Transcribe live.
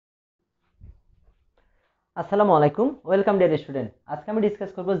আসসালামু আলাইকুম, welcome dear student. আজকে আমি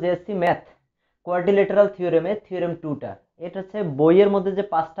ডিসকাস করব জেএসসি ম্যাথ কোয়াড্রিলেটারাল থিওরেমের থিওরেম 2টা। এটা হচ্ছে বইয়ের মধ্যে যে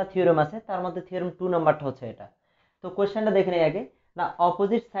 5টা থিওরেম আছে তার মধ্যে থিওরেম 2 নাম্বারটা হচ্ছে এটা। তো কোশ্চেনটা দেখে নেই আগে। না,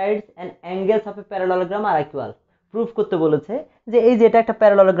 opposite sides and angles of A parallelogram R equal. Proof করতে বলেছে যে এই যে এটা একটা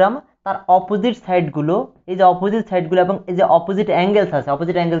প্যারালেলোগ্রাম, তার অপোজিট সাইডগুলো, এই যে অপোজিট সাইডগুলো এবং এই যে অপোজিট অ্যাঙ্গেলস আছে,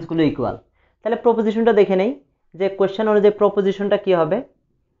 অপোজিট অ্যাঙ্গেলসগুলো ইকুয়াল। তাহলে প্রপোজিশনটা দেখে নেই যে কোশ্চেন অনুযায়ী প্রপোজিশনটা কি হবে।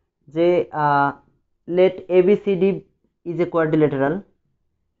 যে let ABCD is a quadrilateral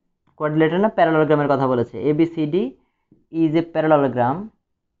না প্যারালেলোগ্রামের কথা বলেছে। ABCD is a parallelogram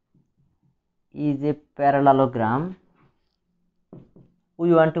we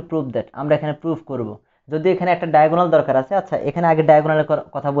want to prove that। আমরা এখানে প্রুফ করব। যদি এখানে একটা ডায়াগোনাল দরকার আছে, আচ্ছা এখানে আগে ডায়াগোনালের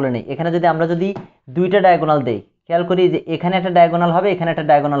কথা বলে নেই। এখানে যদি আমরা দুইটা ডায়াগোনাল দেই, খেয়াল করি যে এখানে একটা ডায়াগোনাল হবে, এখানে একটা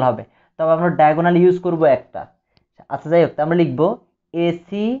ডায়াগোনাল হবে, তবে আমরা ডায়াগোনাল ইউজ করব একটা। আচ্ছা যাই হোক, আমরা লিখব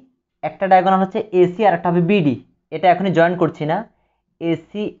এসি, একটা ডায়াগোনাল হচ্ছে এসি আর একটা হবে বিডি। এটা এখনই জয়েন করছি না।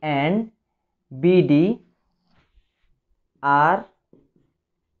 AC and BD R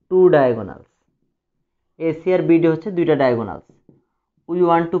two diagonals. AC R BD হচ্ছে দুইটা diagonals. We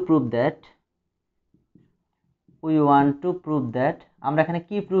want to prove that আমরা এখানে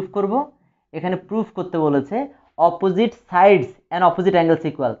কি প্রুফ করব? এখানে প্রুফ করতে বলেছে opposite sides and opposite angles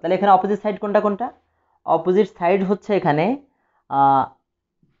equal. তাহলে এখানে অপোজিট সাইড কোনটা কোনটা? অপোজিট সাইড হচ্ছে এখানে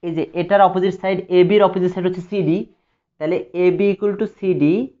এই যে এটার অপোজিট সাইড, এ বির অপোজিট সাইড হচ্ছে সিডি। তাহলে A B equal to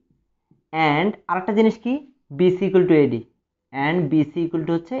CD and আরেকটা জিনিস কি, BC equal to eddy, and BC equal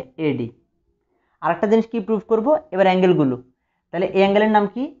to হচ্ছে এডি। আরেকটা জিনিস কি প্রুফ করব এবার, অ্যাঙ্গেলগুলো। তাহলে এই অ্যাঙ্গেলের নাম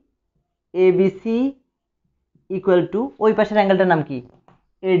কি? এবিসি ইকুয়াল টু ওই পাশের অ্যাঙ্গেলটার নাম কি?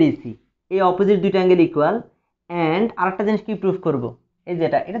 এডিসি। এই অপোজিট দুইটা অ্যাঙ্গেল ইকুয়াল। অ্যান্ড আরেকটা জিনিস কি প্রুফ করব, এই যে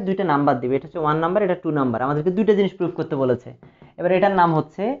এটা দুইটা নাম্বার দিবে, এটা হচ্ছে 1 নাম্বার, এটা 2 নাম্বার। আমাদেরকে দুইটা জিনিস প্রুফ করতে বলেছে। এবার এটার নাম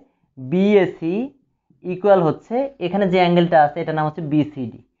হচ্ছে বিএসি ইকুয়াল হচ্ছে এখানে যে অ্যাঙ্গেলটা আছে এটার নাম হচ্ছে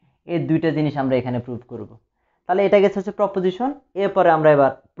বিসিডি। এই দুইটা জিনিস আমরা এখানে প্রুফ করব। তাহলে এটা গেছে হচ্ছে প্রপোজিশন। এরপরে আমরা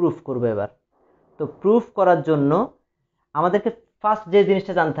এবার প্রুফ করব। এবার তো প্রুফ করার জন্য আমাদেরকে ফার্স্ট যে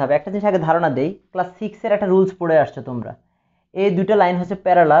জিনিসটা জানতে হবে, একটা জিনিস আগে ধারণা দেই। ক্লাস 6-এর একটা রুলস পড়ে আসছো তোমরা। এই দুইটা লাইন হচ্ছে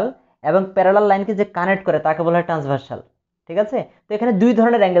প্যারালাল, এবং প্যারালাল লাইনকে যে কানেক্ট করে তাকে বলা হয় ট্রান্সভার্সাল। ঠিক আছে? তো এখানে দুই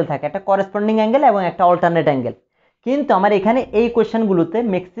ধরনের অ্যাঙ্গেল থাকে, একটা করেসপন্ডিং অ্যাঙ্গেল এবং একটা অল্টারনেট অ্যাঙ্গেল। কিন্তু আমার এখানে এই কোয়েশ্চেনগুলোতে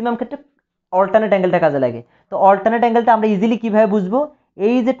ম্যাক্সিমাম ক্ষেত্রে অল্টারনেট অ্যাঙ্গেলটা কাজে লাগে। তো অল্টারনেট অ্যাঙ্গেলটা আমরা ইজিলি কিভাবে বুঝবো?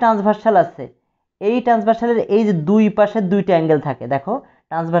 এই যে ট্রান্সভার্সাল আছে, এই ট্রান্সভার্সালের এই যে দুই পাশে দুইটা অ্যাঙ্গেল থাকে, দেখো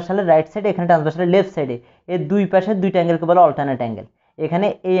ট্রান্সভার্সালের রাইট সাইডে, এখানে ট্রান্সভার্সালের লেফট সাইডে, এই দুই পাশের দুইটা অ্যাঙ্গেলকে বলে অল্টারনেট অ্যাঙ্গেল। এখানে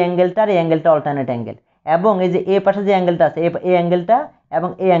এই অ্যাঙ্গেলটা আর এই অ্যাঙ্গেলটা অল্টারনেট অ্যাঙ্গেল, এবং এই যে এ পাশে যে অ্যাঙ্গেলটা আছে, এই অ্যাঙ্গেলটা এবং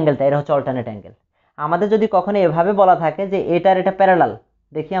এই অ্যাঙ্গেলটা, এটা হচ্ছে অল্টারনেট অ্যাঙ্গেল। আমাদের যদি কখনো এভাবে বলা থাকে যে এটার এটা প্যারালাল,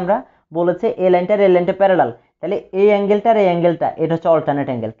 দেখি আমরা বলেছে এ লাইনটার এই লাইনটা প্যারালাল, তাহলে এই অ্যাঙ্গেলটার এই অ্যাঙ্গেলটা এটা হচ্ছে অল্টারনেট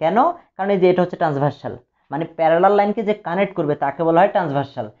অ্যাঙ্গেল। কেন? কারণ এই যে এটা হচ্ছে ট্রান্সভার্সাল, মানে প্যারালাল লাইনকে যে কানেক্ট করবে তাকে বলা হয়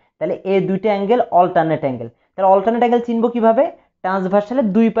ট্রান্সভার্সাল। তাহলে এই দুইটা অ্যাঙ্গেল অল্টারনেট অ্যাঙ্গেল। তাহলে অল্টারনেট অ্যাঙ্গেল চিনবো কিভাবে? ট্রান্সভার্সালের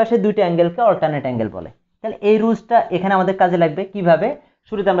দুই পাশে দুইটা অ্যাঙ্গেলকে অল্টারনেট অ্যাঙ্গেল বলে। তাহলে এই রুলসটা এখানে আমাদের কাজে লাগবে কিভাবে?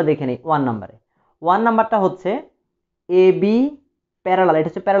 শুরুতে আমরা দেখে নিই 1 নাম্বারে। 1 নাম্বারটা হচ্ছে এ বি প্যারালাল, এটা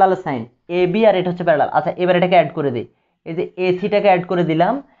হচ্ছে প্যারালালের সাইন, এ বি আর এটা হচ্ছে প্যারালাল। আচ্ছা এবার এটাকে অ্যাড করে দিই। এই যে এসিটাকে অ্যাড করে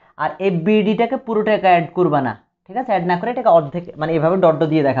দিলাম, আর এই বিডিটাকে পুরোটাকে অ্যাড করবা না, ঠিক আছে? অ্যাড না করে এটাকে অর্ধেক, মানে এভাবে ডট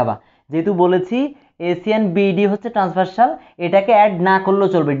দিয়ে দেখাবা। যেহেতু বলেছি এসি অ্যান্ড বিডি হচ্ছে ট্রান্সভার্সাল, এটাকে অ্যাড না করলেও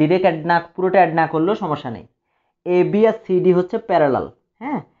চলবে, ডিরেক্ট অ্যাড না, পুরোটা অ্যাড না করলেও সমস্যা নেই। এ বি আর সিডি হচ্ছে প্যারালাল,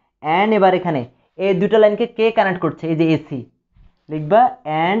 হ্যাঁ। অ্যান্ড এবার এখানে এই দুটো লাইনকে কে কানেক্ট করছে? এই যে এসি লিখবা,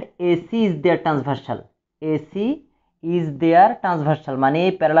 and AC is there transversal. AC is there transversal মানে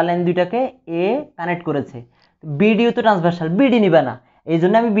এই প্যারালাল লাইন দুইটাকে এ কানেক্ট করেছে। বিডিও তো ট্রান্সভার্সাল, বিডি নিবে না, এই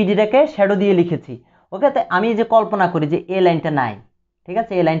জন্য আমি বিডিটাকে শ্যাডো দিয়ে লিখেছি। ওকে, তাই আমি যে কল্পনা করি যে এ লাইনটা নাই, ঠিক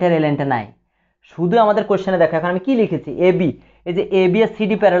আছে, এই লাইনটা নাই, শুধু আমাদের কোশ্চেনে দেখো এখন আমি কি লিখেছি, এ বি, এই যে A B R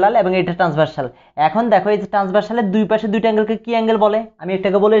CD parallel এবং এটা ট্রান্সভার্সাল। এখন দেখো এই যে ট্রান্সভার্সালের দুই পাশে দুইটা অ্যাঙ্গেলকে কি অ্যাঙ্গেল বলে? আমি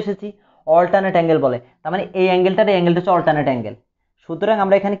একটাকে বলে এসেছি, অল্টারনেট অ্যাঙ্গেল বলে। তার মানে এই অ্যাঙ্গেলটার এই অ্যাঙ্গেলটা হচ্ছে অল্টারনেট অ্যাঙ্গেল। সুতরাং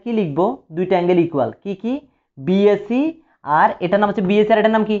আমরা এখানে কি লিখবো? দুইটা অ্যাঙ্গেল ইকুয়াল, কি কি? বিএসি আর এটার নাম হচ্ছে বিএসি আর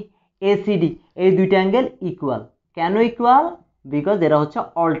এটার নাম কি? এসিডি। এই দুইটা অ্যাঙ্গেল ইকুয়াল। কেন ইকুয়াল? বিকজ এরা হচ্ছে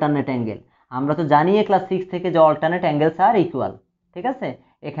অল্টারনেট অ্যাঙ্গেল। আমরা তো জানি ক্লাস 6 থেকে যে অল্টারনেট অ্যাঙ্গেলস আর ইকুয়াল, ঠিক আছে?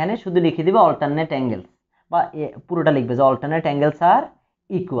 এখানে শুধু লিখে দিবে অল্টারনেট অ্যাঙ্গেলস, বা পুরোটা লিখবে যে অল্টারনেট অ্যাঙ্গেলস আর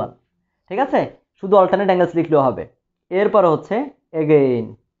ইকুয়াল, ঠিক আছে? শুধু অল্টারনেট অ্যাঙ্গেলস লিখলেও হবে। এরপরে হচ্ছে এগেইন,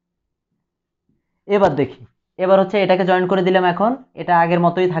 এবার দেখি, এবার হচ্ছে এটাকে জয়েন করে দিলাম, এখন এটা আগের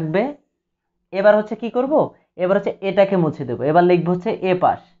মতোই থাকবে। এবার হচ্ছে কি করব? এবার হচ্ছে এটাকে মুছে দেবো। এবার লিখবো হচ্ছে এ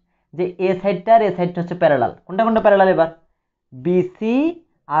পাশ, যে এ সাইডটা আর এ সাইডটা হচ্ছে প্যারালাল। কোনটা কোনটা প্যারালাল? এবার বিসি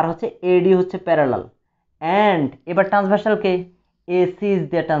আর হচ্ছে এডি হচ্ছে প্যারালাল। অ্যান্ড এবার transversal K? AC is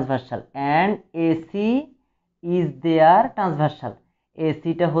there transversal, and AC is there transversal,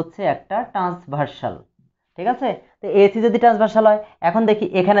 এসিটা হচ্ছে একটা ট্রান্সভার্সাল, ঠিক আছে। তো এসি যদি ট্রান্সভার্সাল হয়, এখন দেখি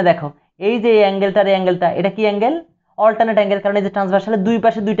এখানে দেখো এই যে এই অ্যাঙ্গেলটার এই অ্যাঙ্গেলটা, এটা কি অ্যাঙ্গেল? অল্টারনেট অ্যাঙ্গেল, কারণ এই যে ট্রান্সভার্সালের দুই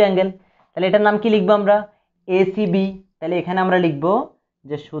পাশে দুইটা অ্যাঙ্গেল। তাহলে এটার নাম কি লিখবো আমরা? এসিবি। তাহলে এখানে আমরা লিখবো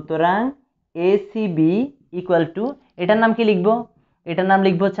যে সুতরাং এসিবি ইকুয়াল টু, এটার নাম কি লিখবো? এটার নাম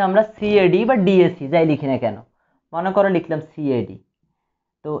লিখবো হচ্ছে আমরা সিএডি বা ডিএসি, যাই লিখি না কেন, মনে করো লিখলাম সিএডি।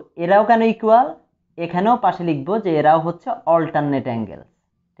 তো এরাও কেন ইকুয়াল? এখানেও পাশে লিখবো যে এরাও হচ্ছে অল্টারনেট অ্যাঙ্গেলস,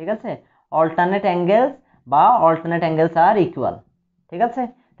 ঠিক আছে। অল্টারনেট অ্যাঙ্গেলস বা অল্টারনেট অ্যাঙ্গেলস আর ইকুয়াল, ঠিক আছে।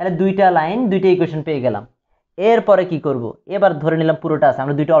 তাহলে দুইটা লাইন, দুইটা ইকুয়েশন পেয়ে গেলাম। এরপরে কি করব? এবার ধরে নিলাম পুরোটা আছে,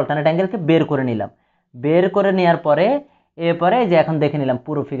 আমরা দুইটা অল্টারনেট অ্যাঙ্গেলকে বের করে নিলাম। বের করে নেওয়ার পরে এরপরে যে এখন দেখে নিলাম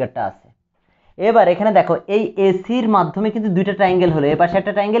পুরো ফিগারটা আছে। এবার এখানে দেখো এই এসির মাধ্যমে কিন্তু দুইটা ট্রায়াঙ্গেল হলো, এ পাশে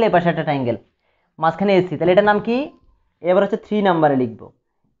একটা ট্রায়াঙ্গেল, এ পাশে একটা ট্রায়াঙ্গেল, মাঝখানে এসি। তাহলে এটার নাম কি? এবার হচ্ছে 3 নাম্বারে লিখবো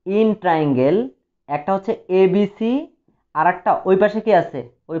ইন ট্রায়াঙ্গেল, একটা হচ্ছে এবিসি আর একটা ওই পাশে কি আছে,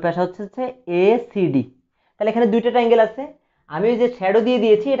 ওই পাশে হচ্ছে এসিডি। তাহলে এখানে দুইটা ট্রায়াঙ্গেল আছে, আমি ওই যে শ্যাডো দিয়ে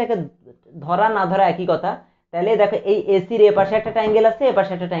দিয়েছি, এটাকে ধরা না ধরা একই কথা। তাহলে দেখো এই এসির এ পাশে একটা ট্রায়াঙ্গেল আছে, এ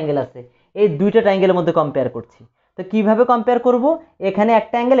পাশে একটা ট্রায়াঙ্গেল আছে, এই দুইটা ট্রায়াঙ্গেলের মধ্যে কম্পেয়ার করছি। তো কিভাবে কম্পেয়ার করব? এখানে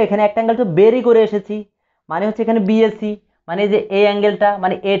একটা অ্যাঙ্গেল, এখানে একটা অ্যাঙ্গেল, তো বেরই করে এসেছি, মানে হচ্ছে এখানে বিএসি, মানে যে এই অ্যাঙ্গেলটা,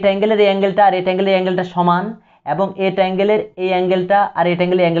 মানে এ ট্রায়াঙ্গেলের এই অ্যাঙ্গেলটা আর এই ট্রায়াঙ্গেলের এই অ্যাঙ্গেলটা সমান, এবং এ ট্রায়াঙ্গেলের এই অ্যাঙ্গেলটা আর এই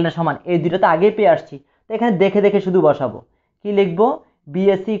ট্রায়াঙ্গেলের অ্যাঙ্গেলটা সমান, এই দুটো তো আগেই পেয়ে আসছি। তো এখানে দেখে দেখে শুধু বসাবো, কি লিখবো?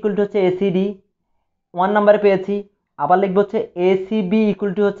 বিএসসি ইকুয়াল টু হচ্ছে এসিডি, 1 নাম্বারে পেয়েছি। আবার লিখবো হচ্ছে এসিবি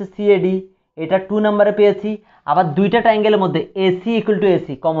ইকুয়াল টু হচ্ছে সিএডি, এটা 2 নাম্বারে পেয়েছি। আবার দুইটা ট্রায়াঙ্গেলের মধ্যে AC equal to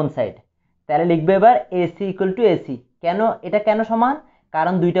AC common side, তাহলে লিখবে এবার এসি ইকুয়াল টু এসি। কেন এটা কেন সমান?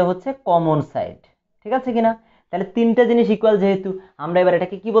 কারণ দুইটা হচ্ছে কমন সাইড, ঠিক আছে কিনা। তাহলে তিনটা জিনিস ইকুয়াল যেহেতু, আমরা এবার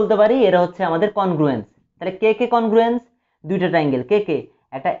এটাকে কি বলতে পারি? এরা হচ্ছে আমাদের কনগ্রুয়েন্স। তাহলে কে কে কনগ্রুয়েন্স? দুইটা ট্রায়াঙ্গেল, কে কে?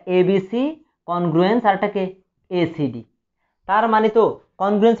 একটা এবিসি কনগ্রুয়েন্স আর একটা কে? এসিডি। তার মানে তো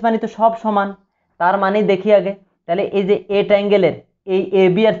কনগ্রুয়েন্স মানে তো সব সমান, তার মানে দেখি আগে, তাহলে এই যে এ ট্রায়াঙ্গেলের এই এ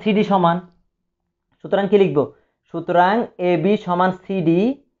বি আর সিডি সমান, সুতরাং কি লিখবো? সুতরাং এ বি সমান সিডি,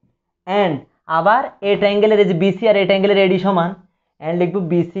 অ্যান্ড আবার এ ট্রায়াঙ্গেলের এই যে বিসি আর এ ট্রায়াঙ্গেলের এডি সমান, অ্যান্ড লিখবো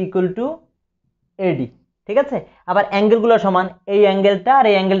বিসি ইকুয়াল টু এডি, ঠিক আছে। আবার অ্যাঙ্গেলগুলো সমান, এই অ্যাঙ্গেলটা আর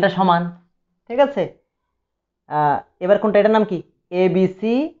এই অ্যাঙ্গেলটা সমান, ঠিক আছে। এবার কোনটা, এটার নাম কি?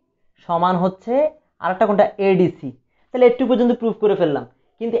 এবিসি সমান হচ্ছে আরেকটা কোনটা? এডিসি। তাহলে একটু পর্যন্ত প্রুফ করে ফেললাম,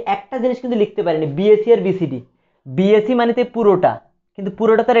 কিন্তু একটা জিনিস কিন্তু লিখতে পারিনি, বিএসি আর বিসিডি। বিএসি মানে তো পুরোটা, কিন্তু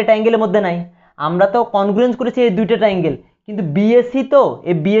পুরোটা তো আর এটা অ্যাঙ্গেলের মধ্যে নাই। আমরা তো কনগ্রুয়েন্স করেছি এই দুইটা ট্রায়াঙ্গেল, কিন্তু বিএসি তো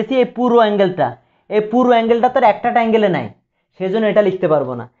এই বিএসি এই পুরো অ্যাঙ্গেলটা, এই পুরো অ্যাঙ্গেলটা তো একটা ট্রায়াঙ্গেলে নাই, সেজন্য এটা লিখতে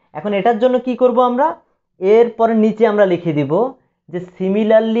পারবো না। এখন এটার জন্য কি করব আমরা? এরপরে নিচে আমরা লিখে দিব যে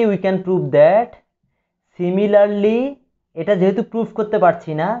similarly we can prove that, similarly, এটা যেহেতু প্রুফ করতে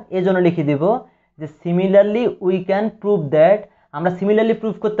পারছি না এজন্য লিখে দিব যে similarly we can prove that, আমরা সিমিলারলি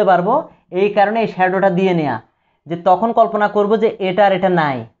প্রুফ করতে পারবো, এই কারণে এই শ্যাডোটা দিয়ে নেওয়া, যে তখন কল্পনা করব যে এটা আর এটা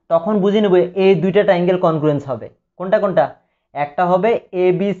নাই, তখন বুঝে নেব এই দুইটা ট্রায়াঙ্গেল কনগ্রুয়েন্স হবে। কোনটা কোনটা? একটা হবে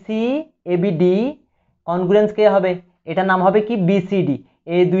এবিসি এবিডি, কনগ্রুয়েন্স কে হবে? এটার নাম হবে কি? বিসিডি।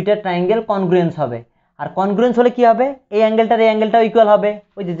 এই দুইটা ট্রায়াঙ্গেল কনগ্রুয়েন্স হবে, আর কনগ্রুয়েন্স হলে কি হবে? এই অ্যাঙ্গেলটার এই অ্যাঙ্গেলটাও ইকুয়াল হবে,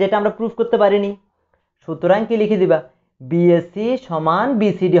 ওই যেটা আমরা প্রুফ করতে পারিনি। সুতরাং কি লিখে দিবা? বিএসসি সমান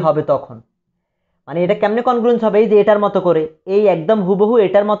বিসিডি হবে তখন। মানে এটা কেমনে কনগ্রুয়েন্স হবে? এই যে এটার মতো করে, এই একদম হুবহু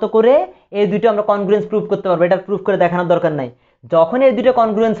এটার মতো করে এই দুটো আমরা কনগ্রুয়েন্স প্রুফ করতে পারবো, এটা প্রুফ করে দেখানোর দরকার নাই। যখন এই দুটো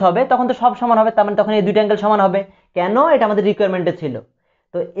কনগ্রুয়েন্স হবে তখন তো সব সমান হবে, তার মানে তখন এই দুটো অ্যাঙ্গেল সমান হবে। কেন? এটা আমাদের রিকোয়ারমেন্টে ছিল।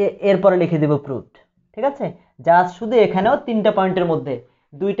 তো এরপরে লিখে দেব প্রুফড, ঠিক আছে। জাস্ট শুধু এখানেও 3টা পয়েন্টের মধ্যে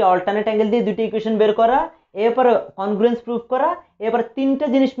দুইটা অল্টারনেট অ্যাঙ্গেল দিয়ে দুইটা ইকুয়েশন বের করা, এরপরে কনগ্রুয়েন্স প্রুফ করা, এরপর 3টা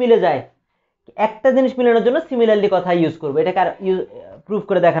জিনিস মিলে যায়, একটা জিনিস মিলানোর জন্য সিমিলারলি কথা ইউজ করবো, এটাকে আর প্রুফ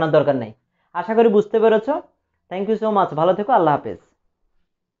করে দেখানোর দরকার নাই। আশা করি বুঝতে পেরেছো। থ্যাংক ইউ সো মাচ, ভালো থেকো, আল্লাহ হাফেজ।